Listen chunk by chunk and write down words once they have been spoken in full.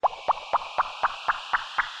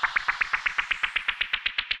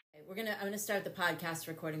I'm gonna start the podcast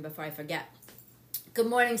recording before I forget. Good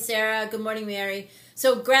morning, Sarah. Good morning, Mary.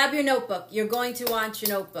 So grab your notebook. You're going to want your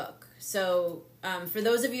notebook. So for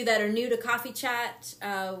those of you that are new to Coffee Chat,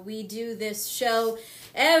 we do this show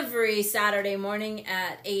every Saturday morning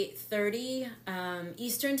at 8:30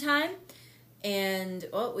 Eastern Time. And,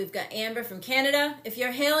 we've got Amber from Canada. If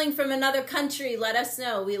you're hailing from another country, let us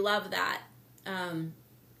know. We love that.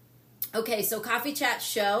 Okay, so Coffee Chat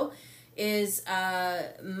show is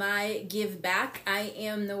my give back. I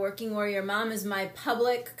am the Working Warrior Mom is my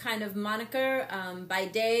public kind of moniker. By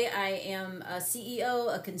day, I am a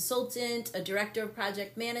CEO, a consultant, a director of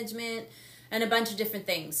project management, and a bunch of different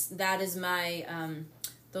things. That is my,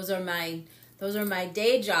 those are my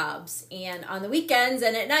day jobs. And on the weekends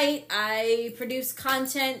and at night, I produce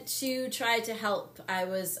content to try to help. I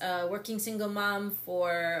was a working single mom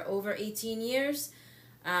for over 18 years.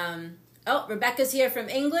 Rebecca's here from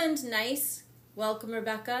England. Nice. Welcome,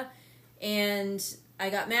 Rebecca. And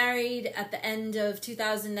I got married at the end of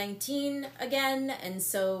 2019 again. And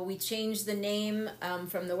so we changed the name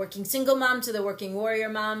from the Working Single Mom to the Working Warrior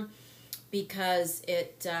Mom because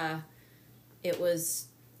it was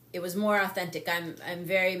more authentic. I'm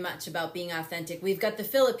very much about being authentic. We've got the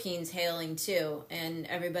Philippines hailing too. And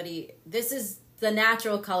everybody, this is the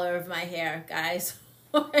natural color of my hair, guys.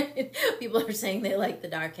 People are saying they like the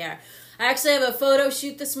dark hair. I actually have a photo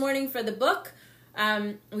shoot this morning for the book.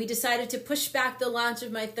 We decided to push back the launch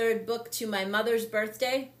of my third book to my mother's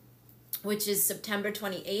birthday, which is September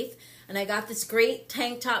 28th. And I got this great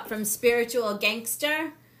tank top from Spiritual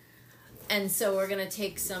Gangster. And so we're going to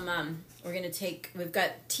take some, we've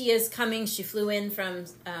got Tia's coming. She flew in from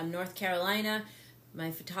North Carolina,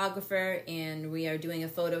 my photographer, and we are doing a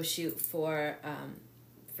photo shoot for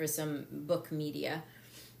some book media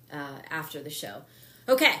after the show.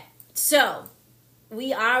 Okay, so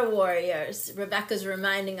we are warriors. Rebecca's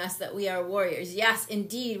reminding us that we are warriors. Yes,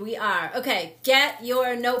 indeed, we are. Okay, get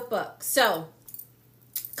your notebook. So,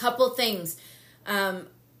 couple things.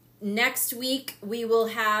 Next week, we will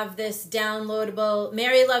have this downloadable.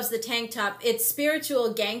 Mary loves the tank top. It's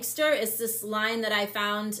Spiritual Gangster. It's this line that I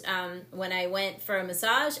found when I went for a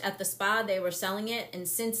massage at the spa. They were selling it. And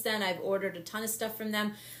since then, I've ordered a ton of stuff from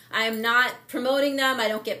them. I am not promoting them. I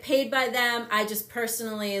don't get paid by them. I just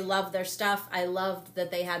personally love their stuff. I loved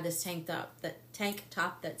that they had this tank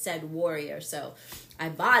top that said warrior. So I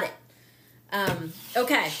bought it.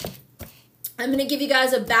 Okay. I'm going to give you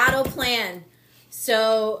guys a battle plan.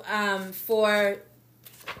 So, for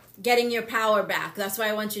getting your power back, that's why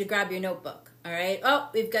I want you to grab your notebook, all right? Oh,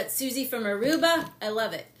 we've got Susie from Aruba. I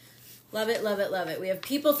love it. Love it, love it, love it. We have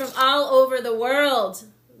people from all over the world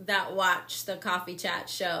that watch the Coffee Chat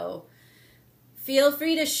show. Feel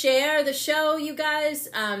free to share the show, you guys.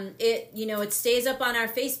 It stays up on our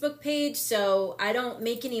Facebook page, so I don't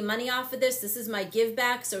make any money off of this. This is my give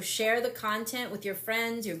back, so share the content with your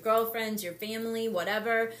friends, your girlfriends, your family,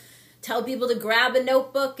 whatever. Tell people to grab a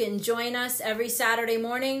notebook and join us every Saturday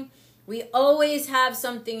morning. We always have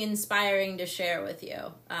something inspiring to share with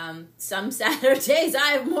you. Some Saturdays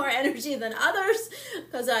I have more energy than others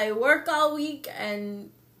because I work all week, and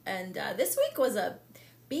this week was a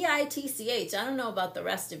bitch. I don't know about the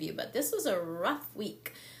rest of you, but this was a rough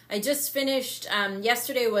week. I just finished,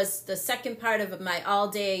 yesterday was the second part of my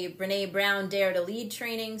all-day Brené Brown Dare to Lead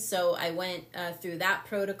training, so I went through that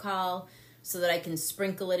protocol so that I can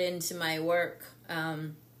sprinkle it into my work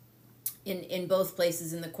in both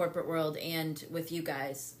places in the corporate world and with you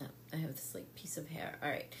guys. I have this piece of hair. All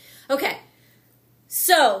right. Okay.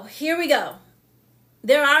 So here we go.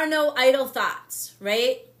 There are no idle thoughts,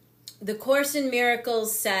 right? The Course in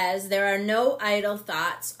Miracles says there are no idle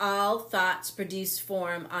thoughts. All thoughts produce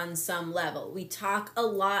form on some level. We talk a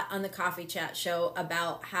lot on the Coffee Chat show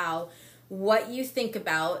about how what you think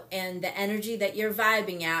about and the energy that you're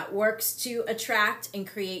vibing at works to attract and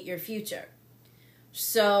create your future.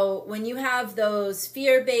 So when you have those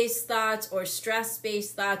fear-based thoughts or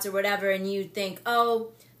stress-based thoughts or whatever, and you think,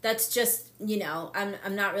 oh, that's just,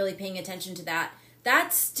 I'm not really paying attention to that,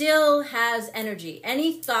 that still has energy.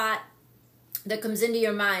 Any thought that comes into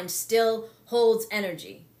your mind still holds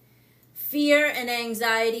energy. Fear and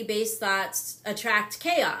anxiety-based thoughts attract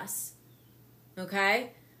chaos.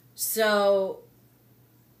 Okay? So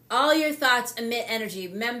all your thoughts emit energy.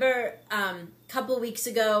 Remember a couple weeks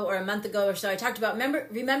ago or a month ago or so, I talked about,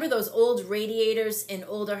 remember those old radiators in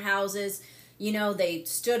older houses? They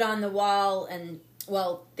stood on the wall and,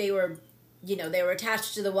 they were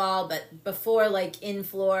attached to the wall, but before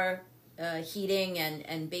in-floor heating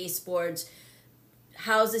and baseboards,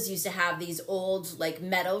 houses used to have these old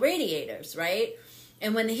metal radiators, right?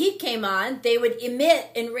 And when the heat came on, they would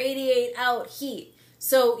emit and radiate out heat.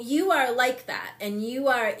 So you are like that, and you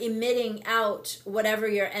are emitting out whatever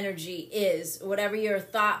your energy is, whatever your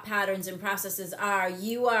thought patterns and processes are,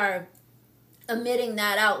 you are emitting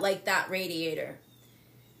that out like that radiator.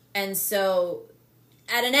 And so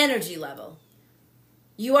at an energy level,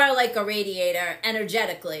 you are like a radiator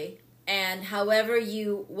energetically, and whatever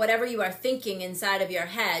you are thinking inside of your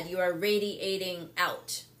head, you are radiating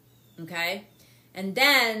out, okay? And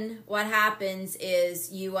then what happens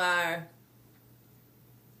is you are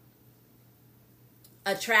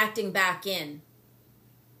attracting back in,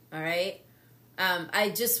 all right?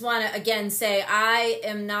 I just want to again say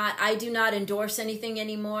I do not endorse anything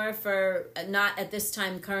anymore not at this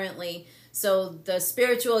time currently. So the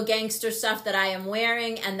spiritual gangster stuff that I am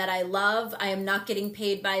wearing and that I love, I am not getting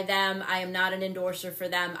paid by them. I am not an endorser for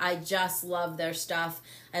them. I just love their stuff.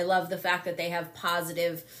 I love the fact that they have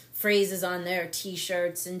positive phrases on their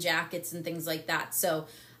t-shirts and jackets and things like that. So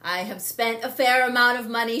I have spent a fair amount of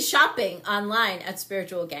money shopping online at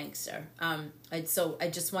Spiritual Gangster. So I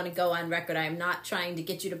just want to go on record. I am not trying to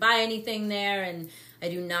get you to buy anything there, and I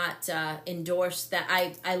do not endorse that.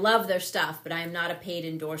 I love their stuff, but I am not a paid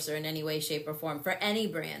endorser in any way, shape, or form for any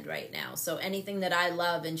brand right now. So anything that I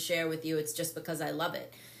love and share with you, it's just because I love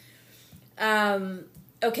it.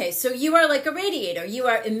 Okay, so you are like a radiator. You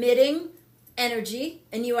are emitting energy,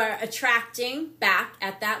 and you are attracting back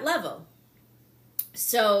at that level.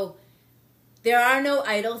 So there are no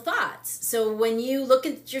idle thoughts. So when you look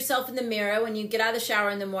at yourself in the mirror, when you get out of the shower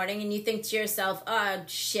in the morning and you think to yourself, oh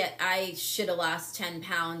shit, I should have lost 10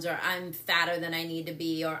 pounds, or I'm fatter than I need to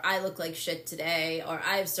be, or I look like shit today, or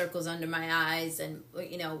I have circles under my eyes, and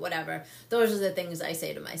whatever. Those are the things I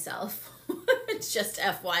say to myself. It's just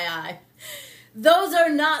FYI. Those are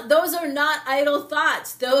not idle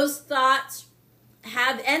thoughts. Those thoughts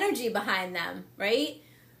have energy behind them, right?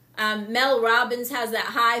 Mel Robbins has that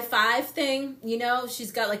high five thing,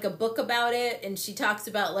 she's got like a book about it, and she talks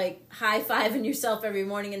about like high-fiving yourself every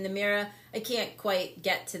morning in the mirror. I can't quite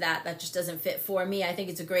get to that. That just doesn't fit for me. I think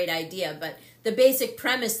it's a great idea, but the basic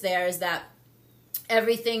premise there is that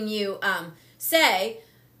everything you say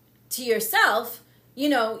to yourself,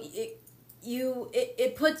 you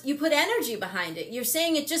put energy behind it. You're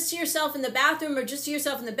saying it just to yourself in the bathroom, or just to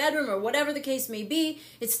yourself in the bedroom, or whatever the case may be.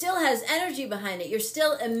 It still has energy behind it. You're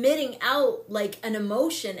still emitting out like an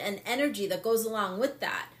emotion and energy that goes along with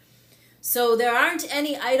that. So there aren't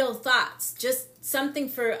any idle thoughts, just something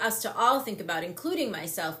for us to all think about, including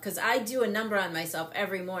myself, because I do a number on myself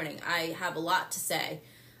every morning. I have a lot to say.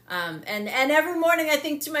 And every morning I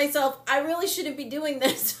think to myself, I really shouldn't be doing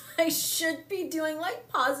this. I should be doing like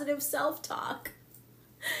positive self-talk.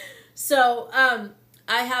 So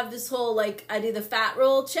I have this whole I do the fat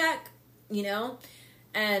roll check,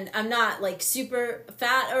 and I'm not like super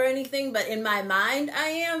fat or anything, but in my mind I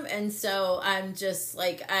am. And so I'm just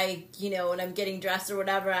when I'm getting dressed or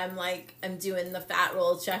whatever, I'm doing the fat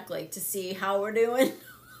roll check to see how we're doing.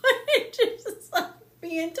 Just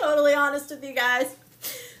being totally honest with you guys.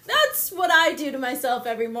 That's what I do to myself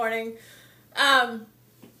every morning.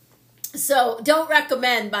 So don't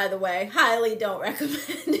recommend, by the way. Highly don't recommend.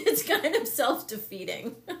 It's kind of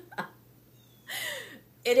self-defeating.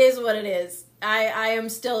 It is what it is. I am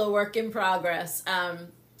still a work in progress.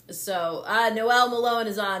 So Noelle Malone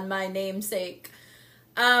is on, my namesake.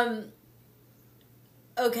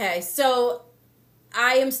 Okay, so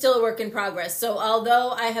I am still a work in progress. So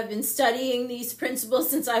although I have been studying these principles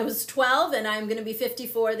since I was 12, and I'm going to be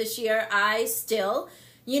 54 this year, I still,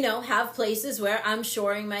 have places where I'm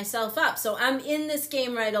shoring myself up. So I'm in this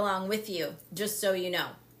game right along with you, just so you know.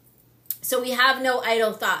 So we have no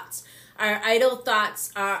idle thoughts. Our idle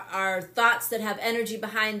thoughts are thoughts that have energy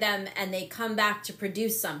behind them, and they come back to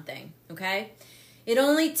produce something, okay? It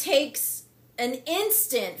only takes an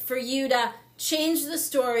instant for you to change the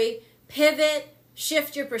story, pivot,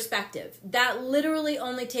 shift your perspective. That literally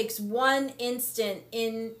only takes one instant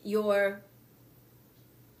in your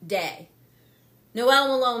day. Noelle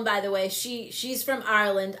Malone, by the way, she's from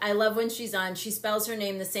Ireland. I love when she's on. She spells her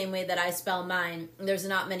name the same way that I spell mine. There's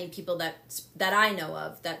not many people that I know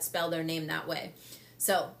of that spell their name that way.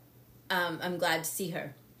 So I'm glad to see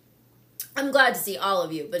her. I'm glad to see all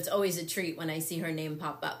of you, but it's always a treat when I see her name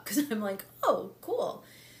pop up, because I'm like, oh, cool.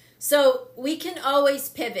 So we can always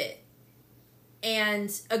pivot.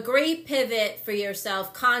 And a great pivot for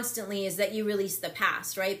yourself constantly is that you release the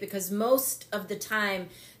past, right? Because most of the time,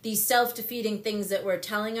 these self-defeating things that we're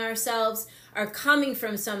telling ourselves are coming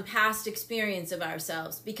from some past experience of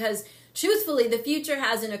ourselves. Because truthfully, the future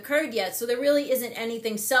hasn't occurred yet, so there really isn't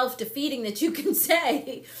anything self-defeating that you can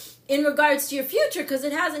say in regards to your future, because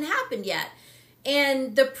it hasn't happened yet.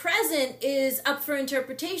 And the present is up for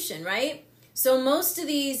interpretation, right? So most of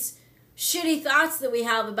these shitty thoughts that we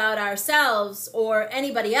have about ourselves or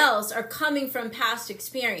anybody else are coming from past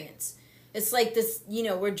experience. It's like this,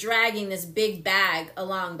 we're dragging this big bag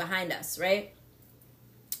along behind us, right?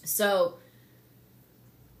 So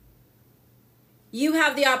you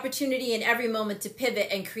have the opportunity in every moment to pivot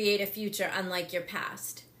and create a future unlike your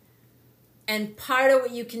past. And part of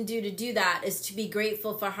what you can do to do that is to be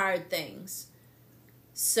grateful for hard things.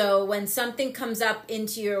 So when something comes up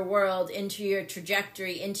into your world, into your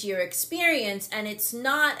trajectory, into your experience, and it's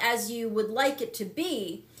not as you would like it to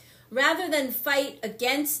be, rather than fight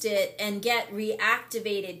against it and get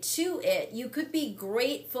reactivated to it, you could be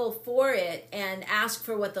grateful for it and ask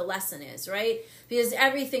for what the lesson is, right? Because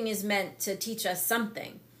everything is meant to teach us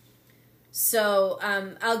something. So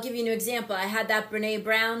I'll give you an example. I had that Brene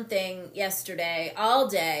Brown thing yesterday all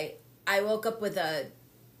day. I woke up with a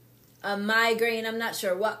migraine. I'm not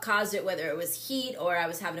sure what caused it, whether it was heat or I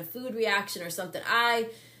was having a food reaction or something. I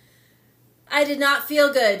did not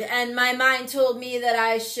feel good, and my mind told me that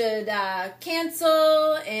I should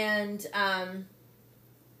cancel and,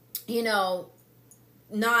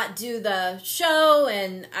 not do the show,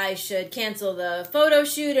 and I should cancel the photo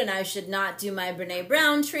shoot, and I should not do my Brene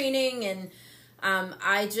Brown training, and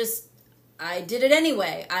I did it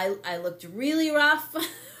anyway. I looked really rough,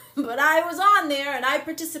 but I was on there, and I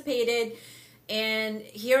participated, and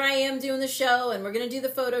here I am doing the show, and we're going to do the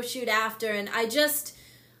photo shoot after, and I just,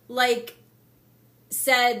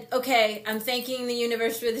 said, okay, I'm thanking the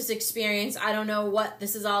universe for this experience. I don't know what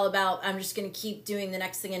this is all about. I'm just going to keep doing the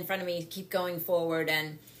next thing in front of me, keep going forward.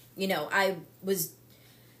 And, I was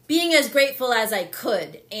being as grateful as I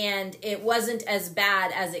could, and it wasn't as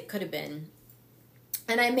bad as it could have been.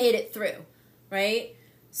 And I made it through, right?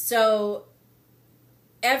 So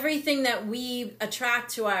everything that we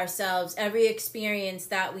attract to ourselves, every experience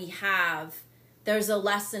that we have, there's a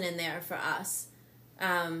lesson in there for us.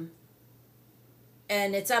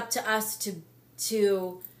 And it's up to us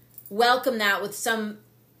to welcome that with some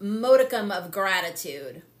modicum of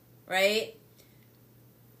gratitude, right?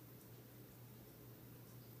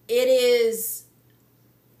 It is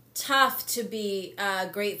tough to be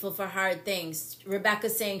grateful for hard things.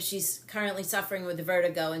 Rebecca's saying she's currently suffering with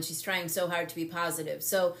vertigo and she's trying so hard to be positive.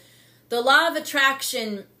 So the law of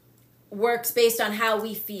attraction works based on how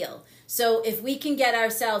we feel. So if we can get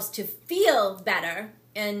ourselves to feel better,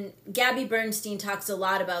 and Gabby Bernstein talks a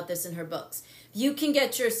lot about this in her books. You can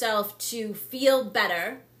get yourself to feel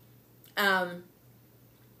better, then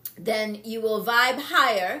you will vibe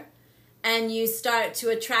higher, and you start to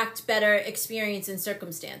attract better experience and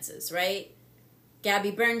circumstances, right?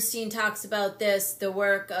 Gabby Bernstein talks about this, the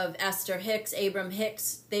work of Esther Hicks, Abram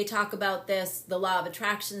Hicks, they talk about this, the law of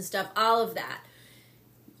attraction stuff, all of that.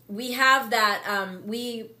 We have that,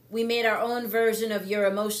 we made our own version of your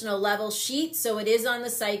emotional level sheet, so it is on the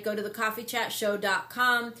site. Go to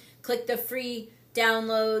thecoffeechatshow.com, click the free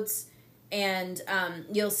downloads, and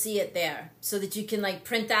you'll see it there so that you can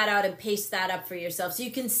print that out and paste that up for yourself. So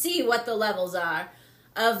you can see what the levels are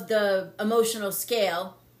of the emotional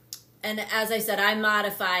scale. And as I said, I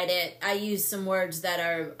modified it. I used some words that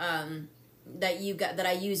are that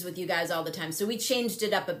I use with you guys all the time. So we changed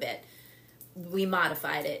it up a bit. We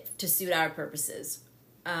modified it to suit our purposes.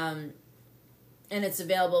 And it's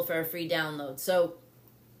available for a free download. So,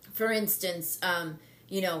 for instance,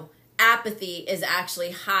 apathy is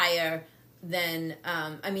actually higher than,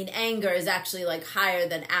 anger is actually higher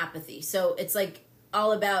than apathy. So it's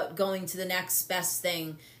all about going to the next best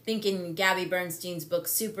thing. I think in Gabby Bernstein's book,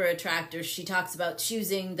 Super Attractors, she talks about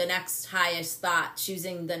choosing the next highest thought,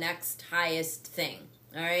 choosing the next highest thing.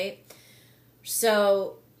 All right.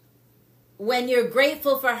 So when you're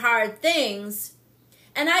grateful for hard things,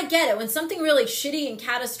 and I get it, when something really shitty and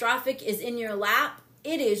catastrophic is in your lap,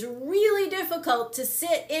 it is really difficult to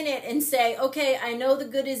sit in it and say, okay, I know the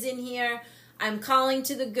good is in here. I'm calling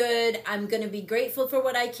to the good. I'm going to be grateful for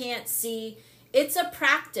what I can't see. It's a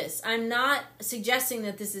practice. I'm not suggesting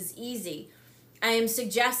that this is easy. I am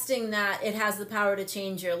suggesting that it has the power to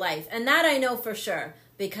change your life. And that I know for sure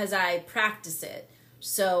because I practice it.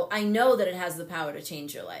 So I know that it has the power to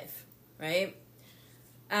change your life, right?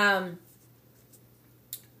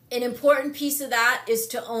 An important piece of that is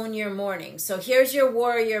to own your morning. So here's your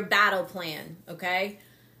warrior battle plan, okay?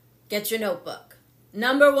 Get your notebook.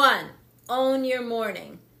 Number 1, own your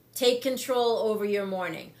morning. Take control over your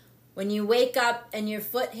morning. When you wake up and your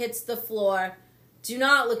foot hits the floor, do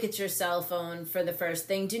not look at your cell phone for the first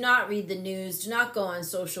thing. Do not read the news. Do not go on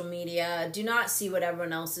social media. Do not see what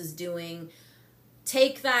everyone else is doing.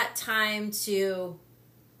 Take that time to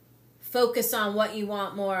focus on what you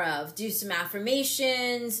want more of. Do some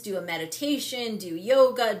affirmations, do a meditation, do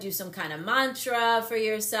yoga, do some kind of mantra for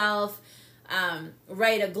yourself,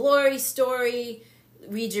 write a glory story,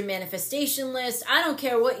 read your manifestation list. I don't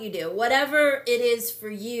care what you do. Whatever it is for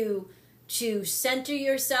you to center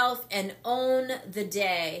yourself and own the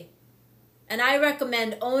day. And I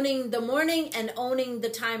recommend owning the morning and owning the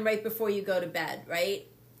time right before you go to bed, right?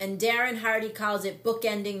 And Darren Hardy calls it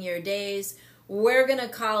bookending your days. We're going to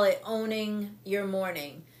call it owning your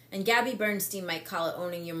morning. And Gabby Bernstein might call it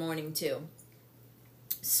owning your morning too.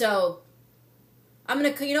 So I'm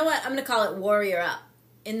going to, you know what? I'm going to call it warrior up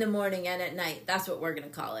in the morning and at night. That's what we're going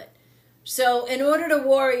to call it. So in order to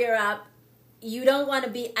warrior up, you don't want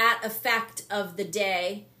to be at effect of the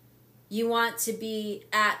day. You want to be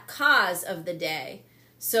at cause of the day.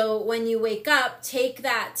 So when you wake up, take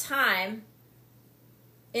that time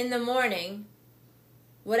in the morning,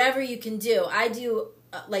 whatever you can do. I do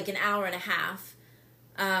like an hour and a half.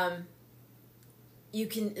 A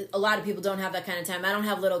lot of people don't have that kind of time. I don't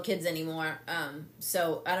have little kids anymore.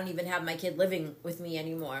 So I don't even have my kid living with me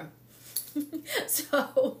anymore.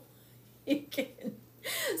 So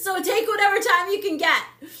take whatever time you can get.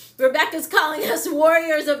 Rebecca's calling us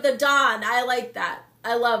warriors of the dawn. I like that.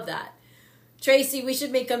 I love that. Tracy, we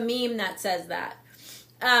should make a meme that says that.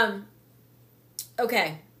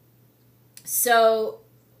 Okay. So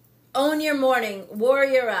own your morning,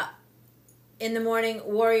 warrior up. In the morning,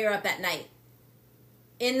 warrior up at night.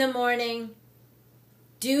 In the morning,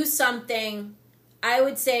 do something. I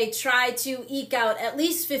would say try to eke out at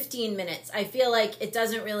least 15 minutes. I feel like it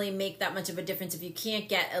doesn't really make that much of a difference if you can't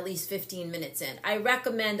get at least 15 minutes in. I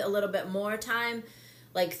recommend a little bit more time,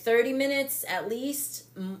 like 30 minutes at least,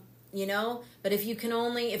 you know. But if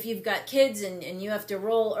you've got kids and you have to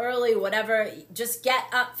roll early, whatever, just get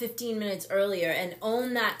up 15 minutes earlier and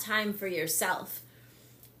own that time for yourself.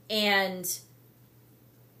 And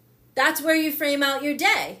that's where you frame out your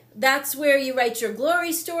day. That's where you write your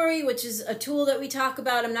glory story, which is a tool that we talk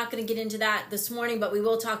about. I'm not going to get into that this morning, but we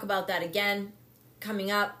will talk about that again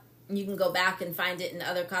coming up. You can go back and find it in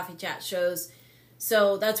other coffee chat shows.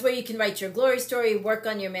 So that's where you can write your glory story, work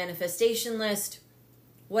on your manifestation list,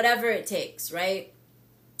 whatever it takes, right?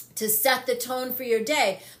 To set the tone for your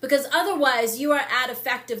day, because otherwise you are at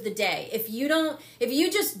effect of the day. If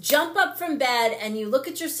you just jump up from bed and you look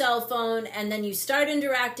at your cell phone and then you start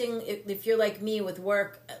interacting, if you're like me with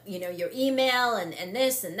work, you know, your email and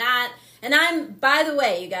this and that. And by the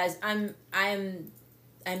way, you guys, I'm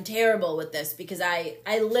terrible with this because I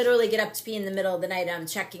literally get up to pee in the middle of the night and I'm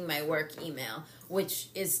checking my work email, which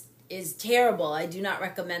is terrible. I do not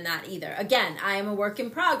recommend that either. Again, I am a work in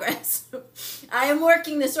progress. I am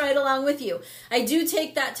working this right along with you. I do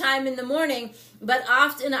take that time in the morning, but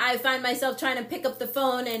often I find myself trying to pick up the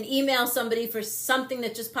phone and email somebody for something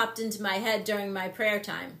that just popped into my head during my prayer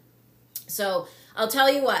time. So I'll tell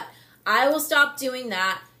you what, I will stop doing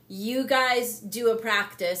that. You guys do a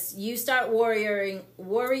practice. You start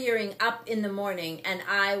warrioring up in the morning, and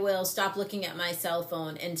I will stop looking at my cell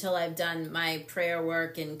phone until I've done my prayer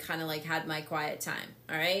work and kind of like had my quiet time.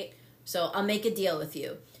 All right? So I'll make a deal with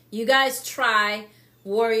you. You guys try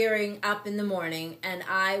warrioring up in the morning, and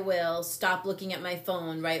I will stop looking at my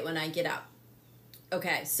phone right when I get up.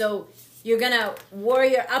 Okay, so you're going to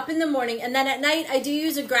warrior up in the morning, and then at night I do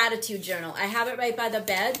use a gratitude journal. I have it right by the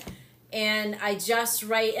bed. And I just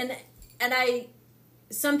write, and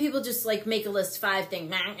some people just like make a list, 5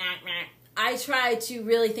 things. I try to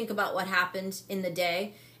really think about what happened in the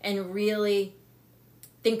day and really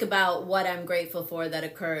think about what I'm grateful for that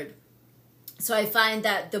occurred. So I find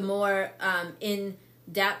that the more in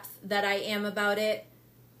depth that I am about it,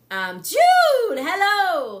 Jude,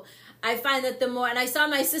 hello! I find that the more, and I saw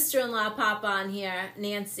my sister-in-law pop on here,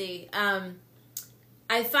 Nancy.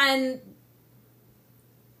 I find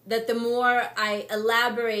that the more I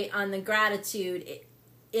elaborate on the gratitude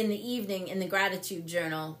in the evening in the gratitude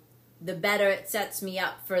journal, the better it sets me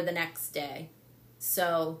up for the next day.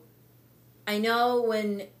 So I know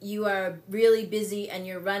when you are really busy and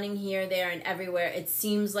you're running here, there, and everywhere, it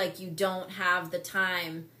seems like you don't have the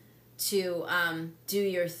time to do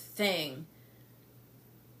your thing.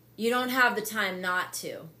 You don't have the time not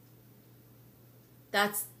to.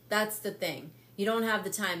 That's the thing. You don't have the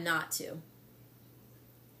time not to.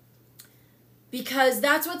 Because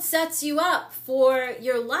that's what sets you up for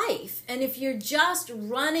your life. And if you're just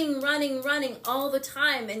running all the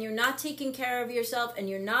time and you're not taking care of yourself and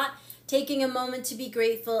you're not taking a moment to be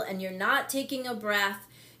grateful and you're not taking a breath,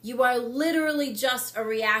 you are literally just a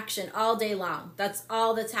reaction all day long. That's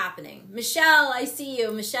all that's happening. Michelle, I see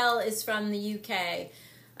you. Michelle is from the UK.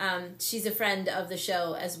 She's a friend of the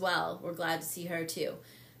show as well. We're glad to see her too.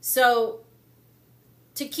 So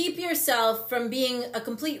to keep yourself from being a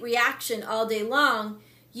complete reaction all day long,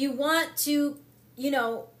 you want to,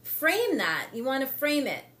 frame that. You want to frame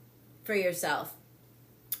it for yourself.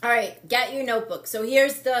 All right, get your notebook. So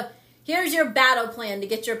here's your battle plan to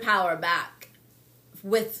get your power back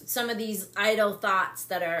with some of these idle thoughts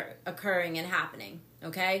that are occurring and happening,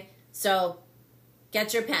 okay? So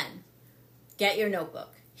get your pen. Get your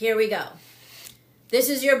notebook. Here we go. This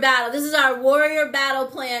is your battle. This is our warrior battle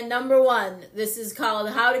plan number 1. This is called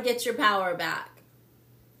How to Get Your Power Back.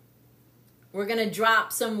 We're going to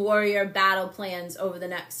drop some warrior battle plans over the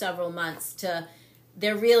next several months.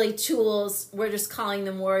 They're really tools. We're just calling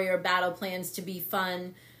them warrior battle plans to be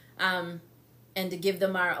fun, and to give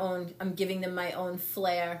them I'm giving them my own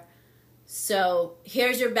flair. So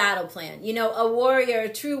here's your battle plan. A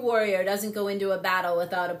true warrior doesn't go into a battle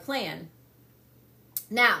without a plan.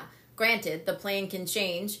 Now, granted, the plan can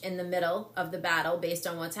change in the middle of the battle based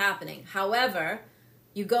on what's happening. However,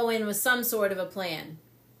 you go in with some sort of a plan.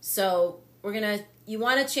 So you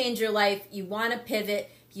want to change your life. You want to pivot.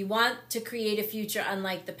 You want to create a future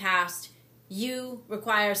unlike the past. You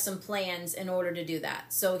require some plans in order to do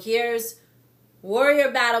that. So here's warrior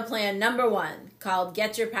battle plan number 1, called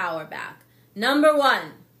Get Your Power Back. Number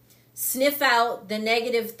 1, sniff out the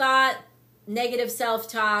negative thought, negative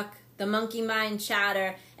self-talk, the monkey mind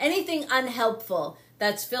chatter, anything unhelpful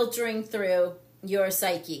that's filtering through your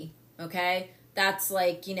psyche, okay? That's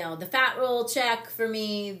like, the fat roll check for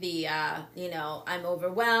me, the, I'm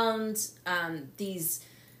overwhelmed, these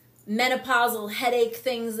menopausal headache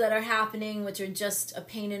things that are happening, which are just a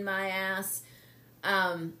pain in my ass.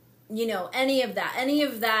 Any of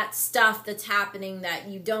that stuff that's happening that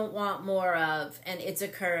you don't want more of and it's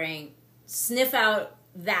occurring, sniff out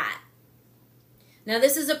that. Now,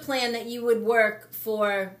 this is a plan that you would work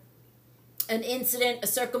for an incident, a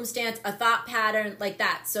circumstance, a thought pattern like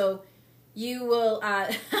that. So you will,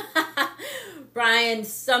 Brian,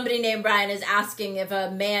 somebody named Brian is asking if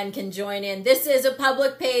a man can join in. This is a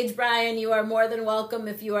public page, Brian. You are more than welcome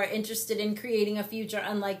if you are interested in creating a future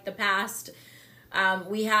unlike the past.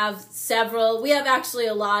 We have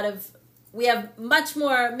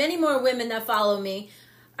many more women that follow me.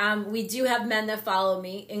 We do have men that follow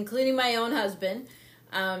me, including my own husband.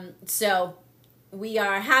 So we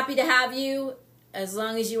are happy to have you as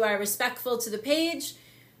long as you are respectful to the page.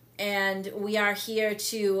 And we are here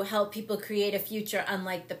to help people create a future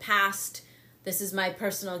unlike the past. This is my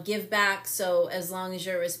personal give back. So as long as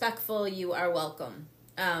you're respectful, you are welcome.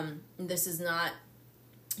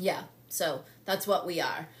 So that's what we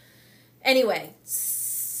are. Anyway,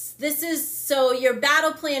 so your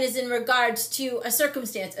battle plan is in regards to a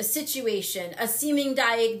circumstance, a situation, a seeming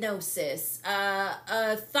diagnosis,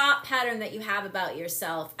 a thought pattern that you have about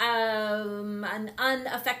yourself, an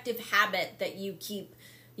ineffective habit that you keep,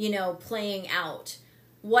 playing out,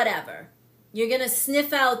 whatever. You're going to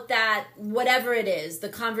sniff out that, whatever it is, the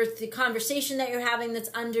conversation that you're having that's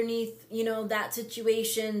underneath, that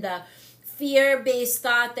situation, the fear-based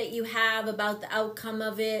thought that you have about the outcome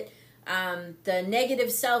of it, the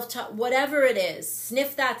negative self-talk, whatever it is,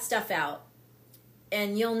 sniff that stuff out.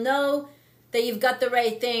 And you'll know that you've got the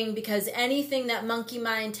right thing because anything that monkey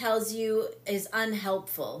mind tells you is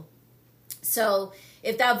unhelpful. So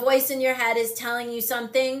if that voice in your head is telling you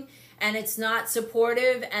something and it's not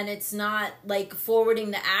supportive and it's not like forwarding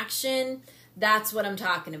the action, that's what I'm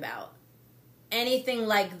talking about. Anything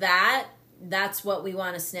like that, that's what we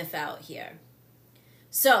want to sniff out here.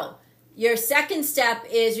 So your second step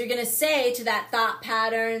is you're going to say to that thought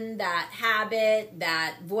pattern, that habit,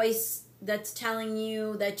 that voice that's telling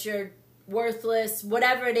you that you're worthless,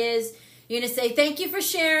 whatever it is, you're going to say, thank you for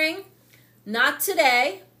sharing. Not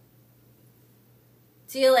today.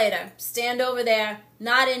 See you later. Stand over there.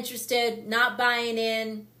 Not interested, not buying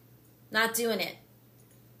in, not doing it.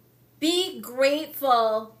 Be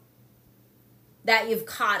grateful that you've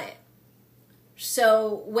caught it.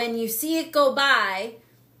 So when you see it go by,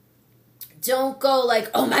 don't go like,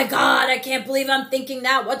 oh my God, I can't believe I'm thinking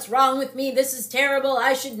that. What's wrong with me? This is terrible.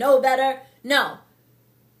 I should know better. No.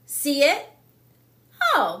 See it?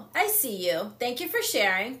 Oh, I see you. Thank you for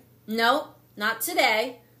sharing. Nope, not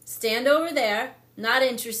today. Stand over there. Not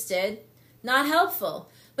interested. Not helpful.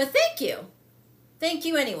 But thank you. Thank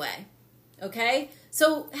you anyway. Okay?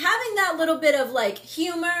 So having that little bit of like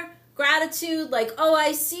humor, gratitude, like, oh,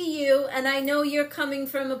 I see you and I know you're coming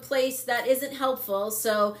from a place that isn't helpful,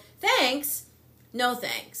 so thanks. No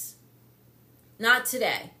thanks. Not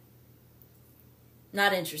today.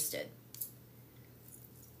 Not interested.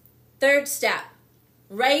 Third step,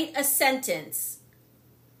 write a sentence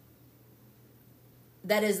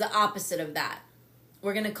that is the opposite of that.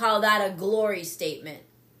 We're going to call that a glory statement.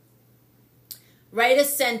 write a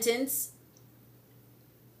sentence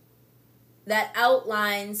that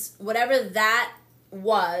outlines whatever that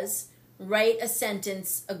was. Write a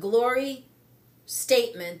sentence, a glory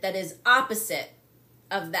statement that is opposite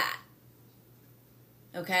of that.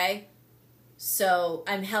 Okay? So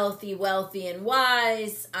I'm healthy, wealthy, and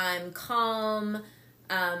wise. I'm calm.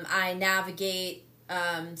 I navigate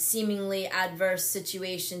seemingly adverse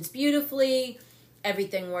situations beautifully.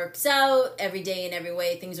 Everything works out. Every day in every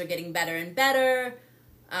way, things are getting better and better.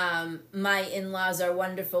 My in-laws are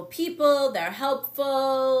wonderful people. They're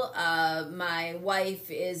helpful. My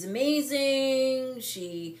wife is amazing.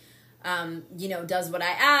 She, does what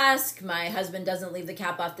I ask. My husband doesn't leave the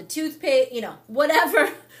cap off the toothpaste.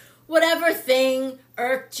 Whatever thing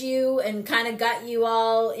irked you and kind of got you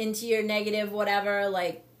all into your negative whatever,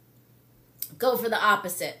 like, go for the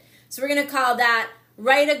opposite. So we're going to call that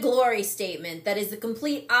write a glory statement that is the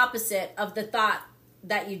complete opposite of the thought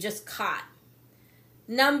that you just caught.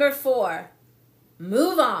 Number 4,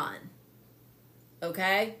 move on.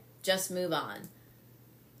 Okay? Just move on.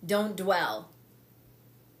 Don't dwell.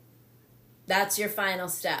 That's your final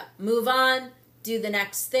step. Move on. Do the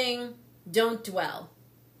next thing. Don't dwell.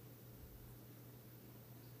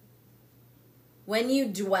 When you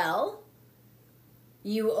dwell,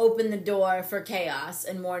 you open the door for chaos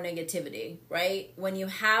and more negativity, right? When you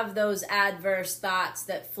have those adverse thoughts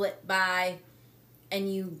that flit by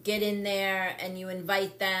and you get in there and you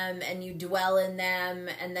invite them and you dwell in them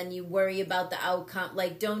and then you worry about the outcome,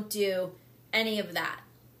 like, don't do any of that.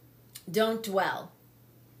 Don't dwell.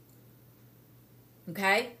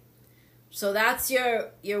 Okay? So that's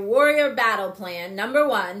your warrior battle plan. Number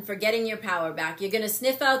 1, for getting your power back. You're going to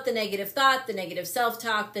sniff out the negative thought, the negative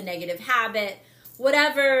self-talk, the negative habit,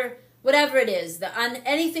 whatever it is,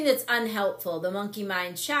 anything that's unhelpful, the monkey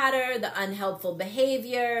mind chatter, the unhelpful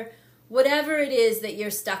behavior, whatever it is that you're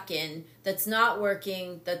stuck in, that's not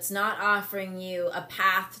working, that's not offering you a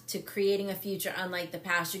path to creating a future unlike the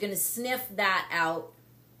past. You're going to sniff that out.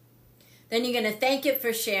 Then you're going to thank it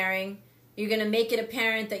for sharing. You're going to make it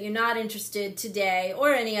apparent that you're not interested today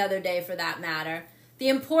or any other day for that matter. The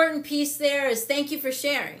important piece there is thank you for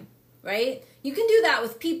sharing, right? You can do that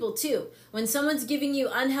with people too. When someone's giving you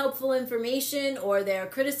unhelpful information or they're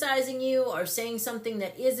criticizing you or saying something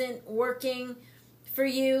that isn't working for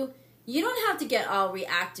you, you don't have to get all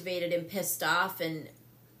reactivated and pissed off and,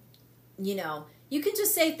 you can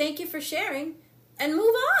just say thank you for sharing and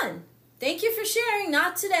move on. Thank you for sharing.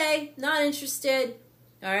 Not today. Not interested.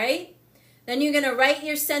 All right? Then you're going to write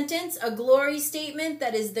your sentence, a glory statement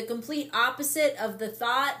that is the complete opposite of the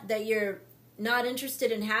thought that you're not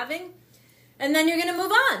interested in having. And then you're going to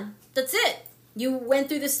move on. That's it. You went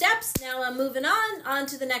through the steps. Now I'm moving on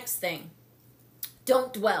to the next thing.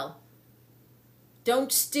 Don't dwell.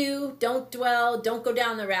 Don't stew. Don't dwell. Don't go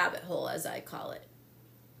down the rabbit hole, as I call it.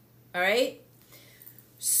 All right?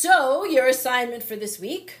 So your assignment for this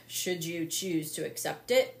week, should you choose to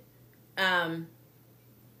accept it,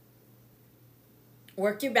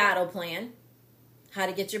 work your battle plan, how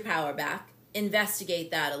to get your power back,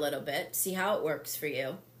 investigate that a little bit, see how it works for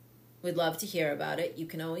you. We'd love to hear about it. You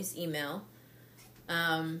can always email.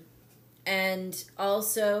 And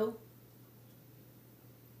also,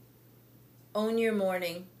 own your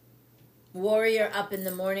morning. Warrior up in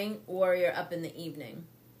the morning, warrior up in the evening.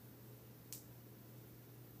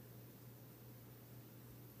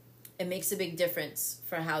 It makes a big difference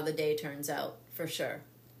for how the day turns out, for sure.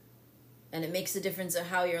 And it makes a difference of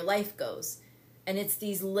how your life goes. And it's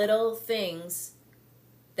these little things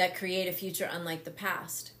that create a future unlike the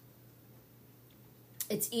past.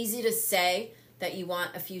 It's easy to say that you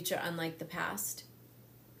want a future unlike the past.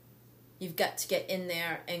 You've got to get in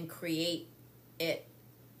there and create it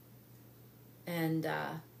and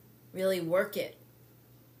really work it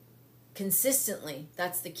consistently.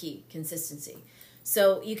 That's the key, consistency.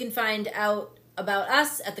 So you can find out about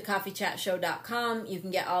us at thecoffeechatshow.com. You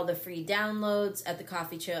can get all the free downloads at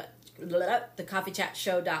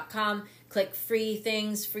thecoffeechatshow.com. Click free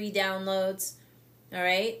things, free downloads. All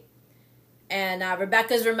right? And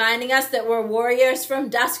Rebecca's reminding us that we're warriors from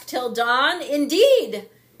dusk till dawn. Indeed.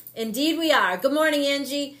 Indeed we are. Good morning,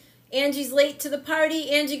 Angie. Angie's late to the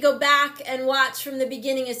party. Angie, go back and watch from the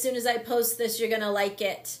beginning. As soon as I post this, you're going to like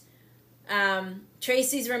it.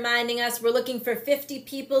 Tracy's reminding us we're looking for 50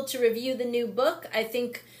 people to review the new book. I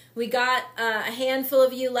think we got a handful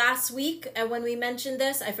of you last week when we mentioned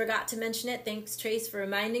this. I forgot to mention it. Thanks, Trace, for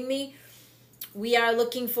reminding me. We are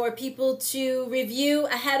looking for people to review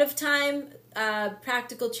ahead of time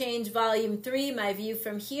Practical Change Volume 3, My View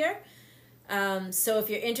from Here. So if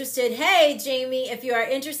you're interested, hey, Jamie, if you are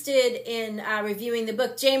interested in reviewing the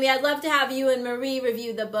book, Jamie, I'd love to have you and Marie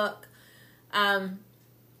review the book.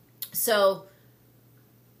 So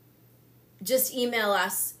just email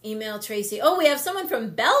us. Email Tracy. Oh, we have someone from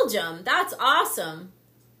Belgium. That's awesome.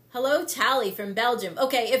 Hello, Tally from Belgium.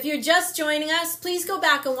 Okay, if you're just joining us, please go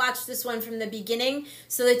back and watch this one from the beginning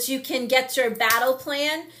so that you can get your battle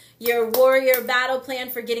plan, your warrior battle plan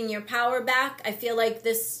for getting your power back. I feel like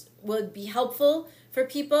this would be helpful for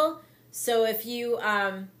people. So if you,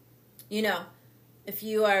 if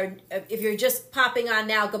you're just popping on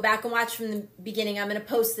now, go back and watch from the beginning. I'm going to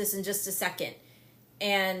post this in just a second.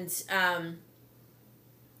 And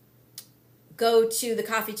go to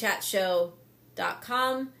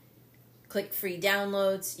thecoffeechatshow.com, click free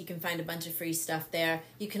downloads. You can find a bunch of free stuff there.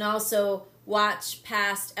 You can also watch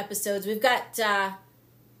past episodes. We've got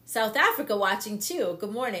South Africa watching too.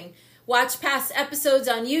 Good morning. Watch past episodes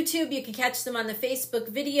on YouTube. You can catch them on the Facebook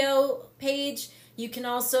video page. You can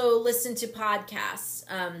also listen to podcasts.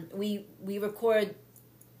 We record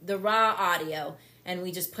the raw audio and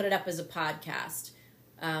we just put it up as a podcast.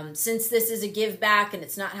 Since this is a give back and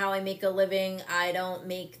it's not how I make a living, I don't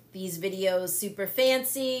make these videos super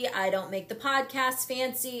fancy. I don't make the podcast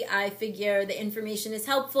fancy. I figure the information is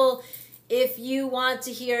helpful. If you want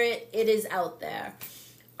to hear it, it is out there.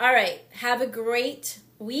 All right. Have a great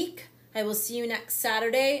week. I will see you next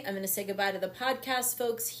Saturday. I'm going to say goodbye to the podcast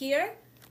folks here.